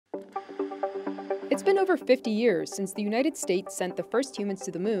It's been over 50 years since the United States sent the first humans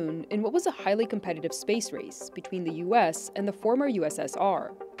to the moon in what was a highly competitive space race between the US and the former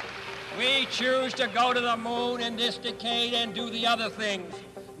USSR. We choose to go to the moon in this decade and do the other things,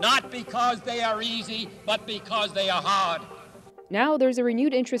 not because they are easy, but because they are hard. Now there's a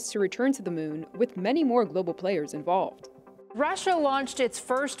renewed interest to return to the moon, with many more global players involved. Russia launched its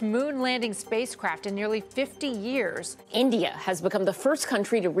first moon landing spacecraft in nearly 50 years. India has become the first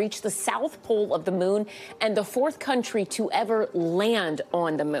country to reach the south pole of the moon and the fourth country to ever land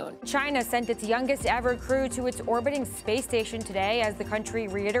on the moon. China sent its youngest ever crew to its orbiting space station today as the country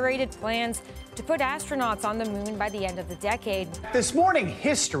reiterated plans to put astronauts on the moon by the end of the decade. This morning,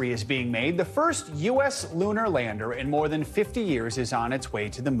 history is being made. The first U.S. lunar lander in more than 50 years is on its way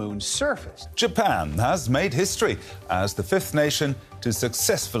to the moon's surface. Japan has made history as the fifth nation to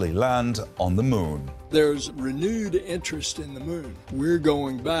successfully land on the moon. There's renewed interest in the moon. We're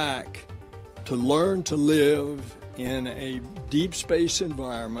going back to learn to live in a deep space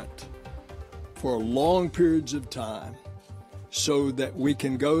environment for long periods of time so that we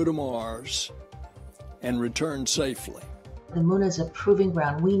can go to Mars and return safely. The moon is a proving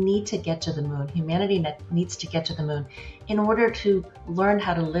ground. We need to get to the moon. Humanity needs to get to the moon in order to learn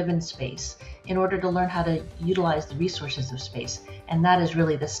how to live in space, in order to learn how to utilize the resources of space. And that is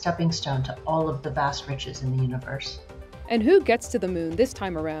really the stepping stone to all of the vast riches in the universe. And who gets to the moon this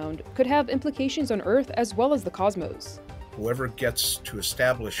time around could have implications on Earth as well as the cosmos. Whoever gets to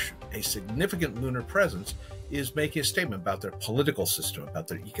establish a significant lunar presence is making a statement about their political system, about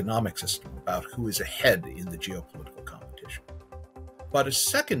their economic system, about who is ahead in the geopolitical competition. But a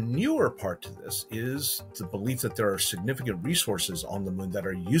second, newer part to this is the belief that there are significant resources on the moon that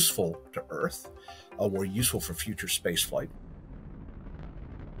are useful to Earth or useful for future spaceflight.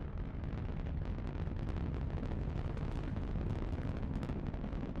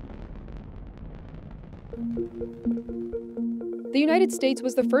 The United States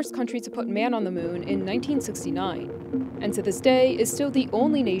was the first country to put man on the moon in 1969, and to this day is still the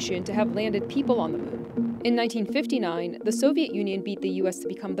only nation to have landed people on the moon. In 1959, the Soviet Union beat the US to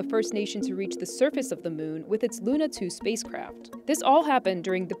become the first nation to reach the surface of the moon with its Luna 2 spacecraft. This all happened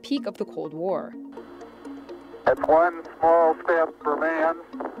during the peak of the Cold War. It's one small step for man,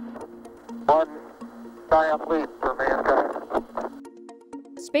 one giant leap for mankind.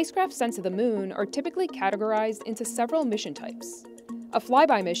 Spacecraft sent to the moon are typically categorized into several mission types. A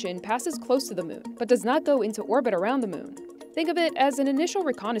flyby mission passes close to the moon, but does not go into orbit around the moon. Think of it as an initial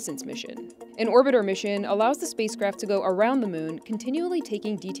reconnaissance mission. An orbiter mission allows the spacecraft to go around the moon, continually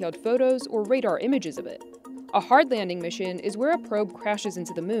taking detailed photos or radar images of it. A hard landing mission is where a probe crashes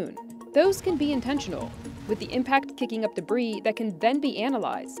into the moon. Those can be intentional, with the impact kicking up debris that can then be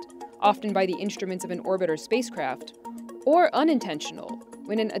analyzed, often by the instruments of an orbiter spacecraft, or unintentional,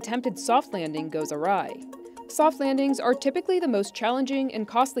 when an attempted soft landing goes awry. Soft landings are typically the most challenging and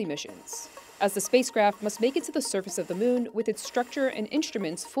costly missions, as the spacecraft must make it to the surface of the moon with its structure and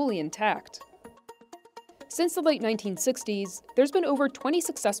instruments fully intact. Since the late 1960s, there's been over 20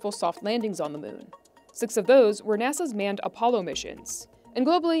 successful soft landings on the moon. 6 of those were NASA's manned Apollo missions, and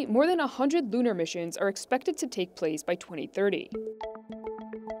globally, more than 100 lunar missions are expected to take place by 2030.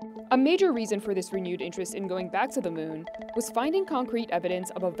 A major reason for this renewed interest in going back to the moon was finding concrete evidence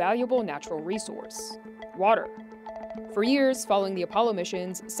of a valuable natural resource: water. For years, following the Apollo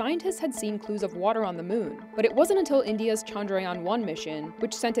missions, scientists had seen clues of water on the moon, but it wasn't until India's Chandrayaan-1 mission,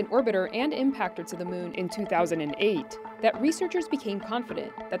 which sent an orbiter and impactor to the moon in 2008, that researchers became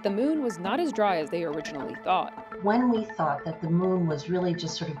confident that the moon was not as dry as they originally thought. When we thought that the moon was really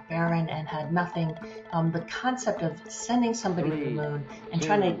just sort of barren and had nothing, the concept of sending somebody to the moon and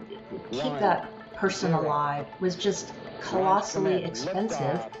trying to keep that person alive was just colossally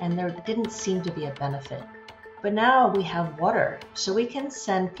expensive, and there didn't seem to be a benefit. But now we have water, so we can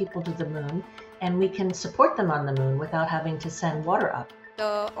send people to the moon and we can support them on the moon without having to send water up.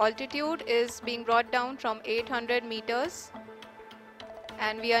 The altitude is being brought down from 800 meters,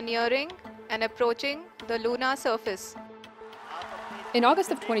 and we are nearing and approaching the lunar surface. In August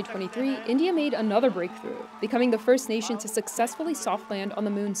of 2023, India made another breakthrough, becoming the first nation to successfully soft land on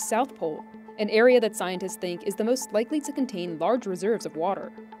the moon's south pole, an area that scientists think is the most likely to contain large reserves of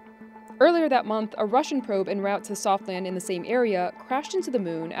water. Earlier that month, a Russian probe en route to soft land in the same area crashed into the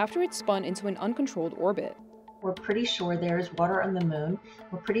moon after it spun into an uncontrolled orbit. We're pretty sure there is water on the moon.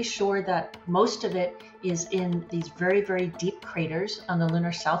 We're pretty sure that most of it is in these very, very deep craters on the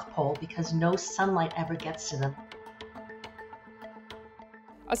lunar south pole because no sunlight ever gets to them.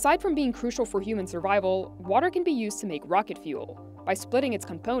 Aside from being crucial for human survival, water can be used to make rocket fuel by splitting its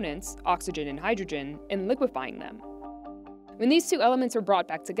components, oxygen and hydrogen, and liquefying them. When these two elements are brought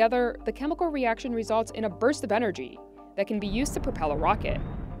back together, the chemical reaction results in a burst of energy that can be used to propel a rocket.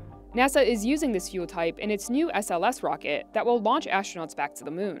 NASA is using this fuel type in its new SLS rocket that will launch astronauts back to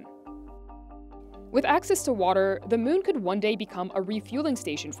the moon. With access to water, the moon could one day become a refueling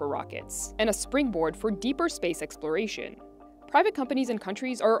station for rockets and a springboard for deeper space exploration. Private companies and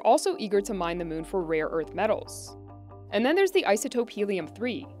countries are also eager to mine the moon for rare earth metals. And then there's the isotope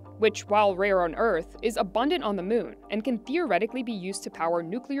helium-3, which, while rare on Earth, is abundant on the moon and can theoretically be used to power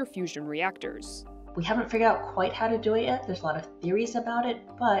nuclear fusion reactors. We haven't figured out quite how to do it yet. There's a lot of theories about it,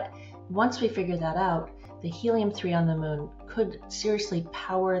 but once we figure that out, the helium-3 on the moon could seriously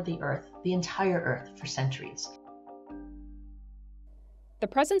power the Earth, the entire Earth, for centuries. The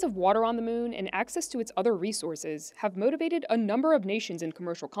presence of water on the moon and access to its other resources have motivated a number of nations and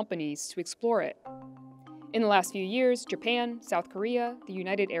commercial companies to explore it. In the last few years, Japan, South Korea, the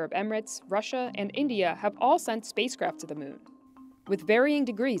United Arab Emirates, Russia, and India have all sent spacecraft to the moon, with varying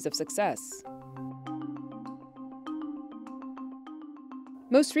degrees of success.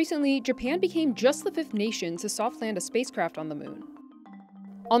 Most recently, Japan became just the 5th nation to soft land a spacecraft on the moon.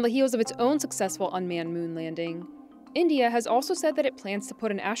 On the heels of its own successful unmanned moon landing, India has also said that it plans to put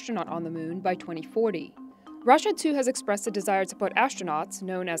an astronaut on the moon by 2040. Russia too has expressed a desire to put astronauts,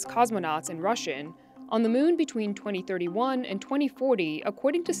 known as cosmonauts in Russian, on the moon between 2031 and 2040,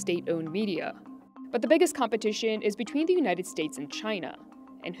 according to state-owned media. But the biggest competition is between the United States and China,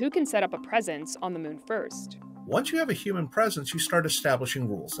 and who can set up a presence on the moon first. Once you have a human presence, you start establishing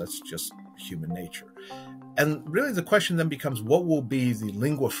rules. That's just human nature. And really the question then becomes, what will be the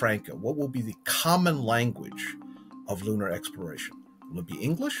lingua franca? What will be the common language of lunar exploration? Will it be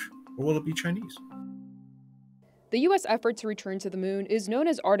English or will it be Chinese? The U.S. effort to return to the moon is known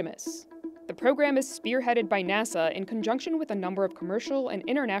as Artemis. The program is spearheaded by NASA in conjunction with a number of commercial and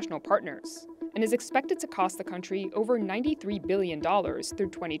international partners, and is expected to cost the country over $93 billion through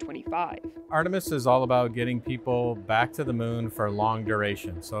 2025. Artemis is all about getting people back to the moon for long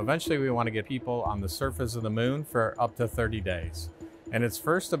duration. So eventually we want to get people on the surface of the moon for up to 30 days. And it's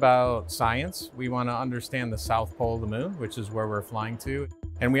first about science. We want to understand the south pole of the moon, which is where we're flying to.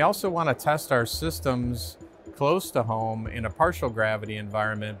 And we also want to test our systems close to home in a partial gravity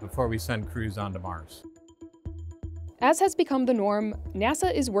environment before we send crews onto Mars. As has become the norm,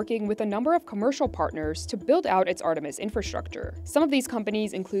 NASA is working with a number of commercial partners to build out its Artemis infrastructure. Some of these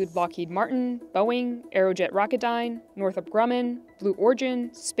companies include Lockheed Martin, Boeing, Aerojet Rocketdyne, Northrop Grumman, Blue Origin,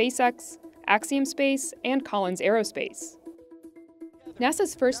 SpaceX, Axiom Space, and Collins Aerospace.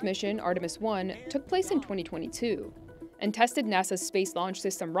 NASA's first mission, Artemis 1, took place in 2022 and tested NASA's Space Launch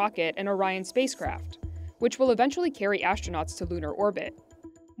System rocket and Orion spacecraft, which will eventually carry astronauts to lunar orbit.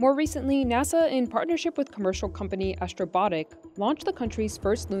 More recently, NASA, in partnership with commercial company Astrobotic, launched the country's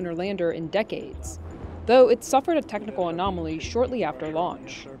first lunar lander in decades, though it suffered a technical anomaly shortly after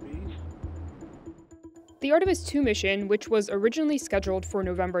launch. The Artemis 2 mission, which was originally scheduled for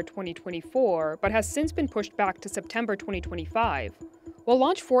November 2024 but has since been pushed back to September 2025, will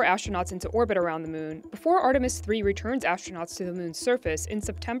launch 4 astronauts into orbit around the moon before Artemis 3 returns astronauts to the moon's surface in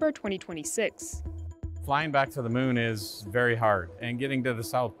September 2026. Flying back to the moon is very hard, and getting to the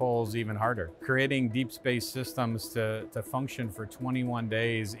South Pole is even harder. Creating deep space systems to function for 21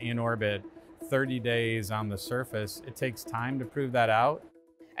 days in orbit, 30 days on the surface, it takes time to prove that out.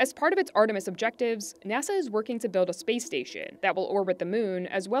 As part of its Artemis objectives, NASA is working to build a space station that will orbit the moon,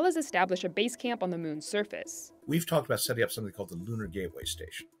 as well as establish a base camp on the moon's surface. We've talked about setting up something called the Lunar Gateway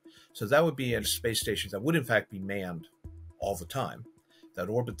Station. So that would be a space station that would in fact be manned all the time, that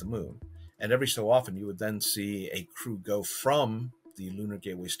would orbit the moon. And every so often you would then see a crew go from the Lunar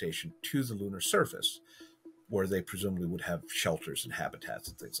Gateway Station to the lunar surface, where they presumably would have shelters and habitats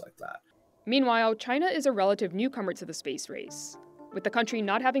and things like that. Meanwhile, China is a relative newcomer to the space race, with the country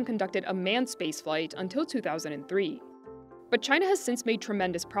not having conducted a manned spaceflight until 2003. But China has since made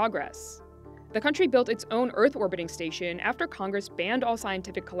tremendous progress. The country built its own Earth orbiting station after Congress banned all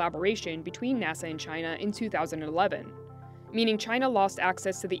scientific collaboration between NASA and China in 2011. Meaning China lost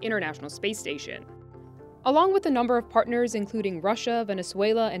access to the International Space Station. Along with a number of partners including Russia,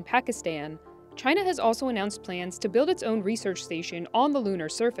 Venezuela, and Pakistan, China has also announced plans to build its own research station on the lunar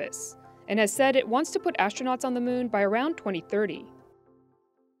surface, and has said it wants to put astronauts on the moon by around 2030.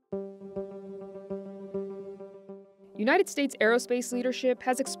 United States aerospace leadership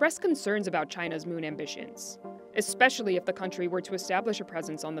has expressed concerns about China's moon ambitions, especially if the country were to establish a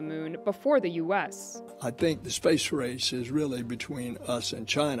presence on the moon before the U.S. I think the space race is really between us and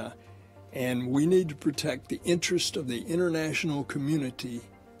China, and we need to protect the interest of the international community.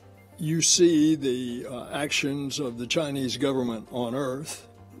 You see the actions of the Chinese government on Earth.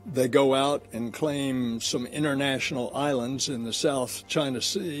 They go out and claim some international islands in the South China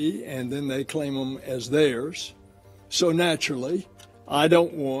Sea, and then they claim them as theirs. So naturally, I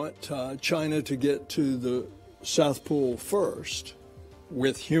don't want China to get to the South Pole first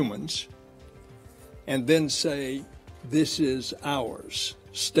with humans and then say, this is ours,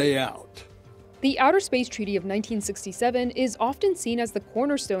 stay out. The Outer Space Treaty of 1967 is often seen as the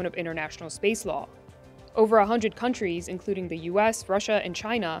cornerstone of international space law. Over 100 countries, including the US, Russia, and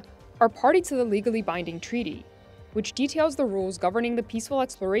China, are party to the legally binding treaty, which details the rules governing the peaceful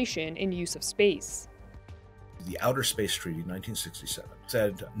exploration and use of space. The Outer Space Treaty, 1967,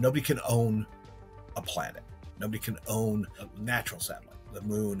 said nobody can own a planet. Nobody can own a natural satellite, the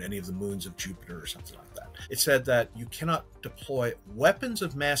moon, any of the moons of Jupiter or something like that. It said that you cannot deploy weapons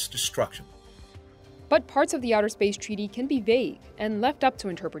of mass destruction. But parts of the Outer Space Treaty can be vague and left up to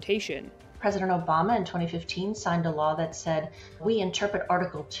interpretation. President Obama in 2015 signed a law that said, we interpret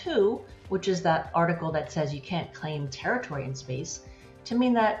Article 2, which is that article that says you can't claim territory in space, to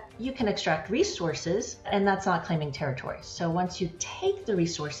mean that you can extract resources, and that's not claiming territory. So once you take the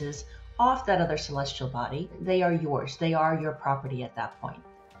resources off that other celestial body, they are yours. They are your property at that point.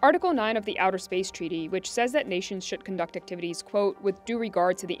 Article 9 of the Outer Space Treaty, which says that nations should conduct activities, quote, with due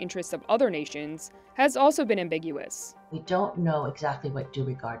regard to the interests of other nations, has also been ambiguous. We don't know exactly what due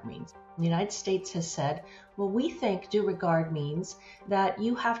regard means. The United States has said, well, we think due regard means that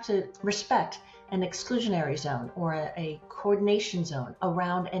you have to respect an exclusionary zone or a coordination zone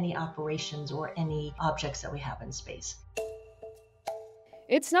around any operations or any objects that we have in space.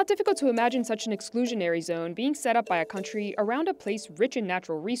 It's not difficult to imagine such an exclusionary zone being set up by a country around a place rich in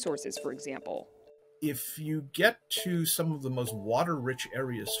natural resources, for example. If you get to some of the most water-rich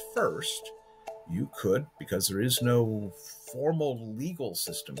areas first, you could, because there is no formal legal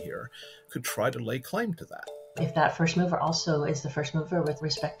system here, could try to lay claim to that. If that first mover also is the first mover with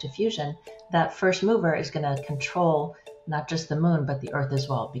respect to fusion, that first mover is going to control not just the moon, but the Earth as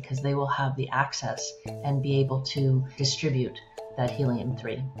well, because they will have the access and be able to distribute that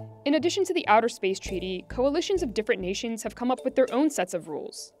helium-3. In addition to the Outer Space Treaty, coalitions of different nations have come up with their own sets of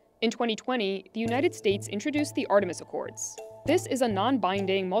rules. In 2020, the United States introduced the Artemis Accords. This is a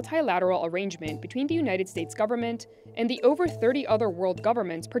non-binding multilateral arrangement between the United States government and the over 30 other world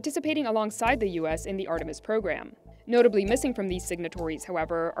governments participating alongside the US in the Artemis program. Notably missing from these signatories,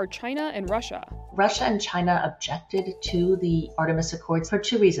 however, are China and Russia. Russia and China objected to the Artemis Accords for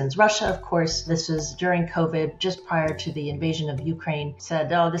two reasons. Russia, of course, this was during COVID, just prior to the invasion of Ukraine,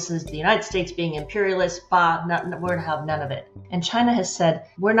 said, oh, this is the United States being imperialist, we're going to have none of it. And China has said,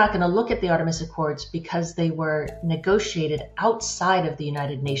 we're not going to look at the Artemis Accords because they were negotiated outside of the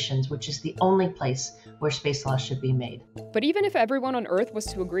United Nations, which is the only place where space law should be made. But even if everyone on Earth was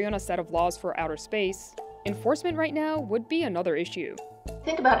to agree on a set of laws for outer space, enforcement right now would be another issue.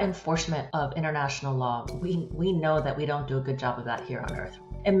 Think about enforcement of international law. We know that we don't do a good job of that here on Earth.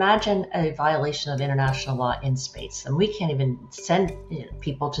 Imagine a violation of international law in space, and we can't even send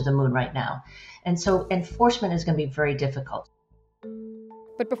people to the moon right now. And so enforcement is going to be very difficult.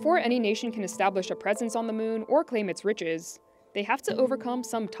 But before any nation can establish a presence on the moon or claim its riches, they have to overcome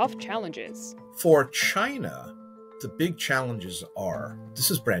some tough challenges. For China, the big challenges are, this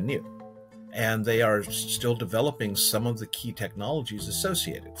is brand new, and they are still developing some of the key technologies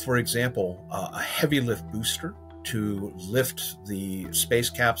associated. For example, a heavy lift booster to lift the space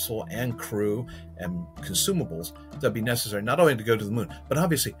capsule and crew and consumables that would be necessary not only to go to the moon, but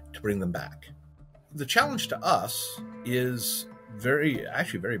obviously to bring them back. The challenge to us is very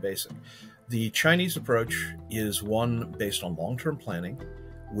basic. The Chinese approach is one based on long-term planning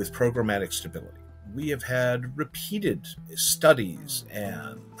with programmatic stability. We have had repeated studies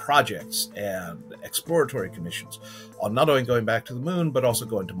and projects and exploratory commissions on not only going back to the moon, but also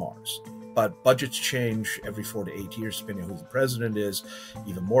going to Mars. But budgets change every 4 to 8 years, depending on who the president is,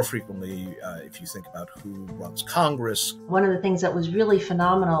 even more frequently if you think about who runs Congress. One of the things that was really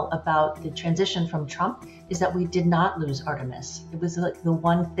phenomenal about the transition from Trump is that we did not lose Artemis. It was like the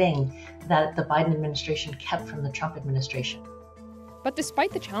one thing that the Biden administration kept from the Trump administration. But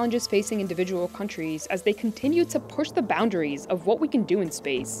despite the challenges facing individual countries as they continue to push the boundaries of what we can do in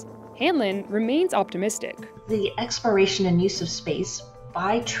space, Hanlon remains optimistic. The exploration and use of space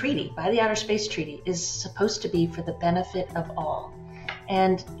by treaty, by the Outer Space Treaty, is supposed to be for the benefit of all.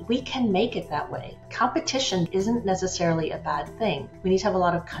 And we can make it that way. Competition isn't necessarily a bad thing. We need to have a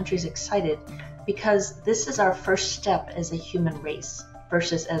lot of countries excited because this is our first step as a human race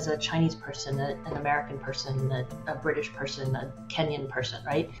versus as a Chinese person, an American person, a British person, a Kenyan person,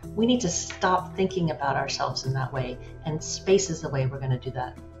 right? We need to stop thinking about ourselves in that way, and space is the way we're going to do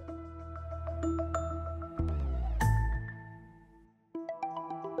that.